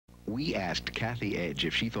We asked Kathy Edge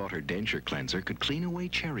if she thought her denture cleanser could clean away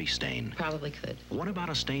cherry stain. Probably could. What about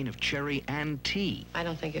a stain of cherry and tea? I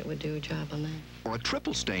don't think it would do a job on that. Or a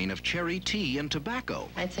triple stain of cherry, tea, and tobacco?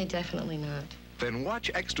 I'd say definitely not. Then watch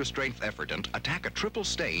Extra Strength Efferdent attack a triple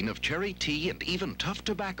stain of cherry, tea, and even tough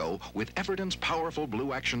tobacco with Efferdent's powerful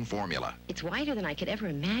Blue Action formula. It's whiter than I could ever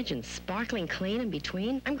imagine, sparkling clean in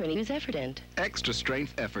between. I'm going to use Efferdent. Extra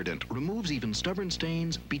Strength Efferdent removes even stubborn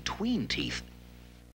stains between teeth.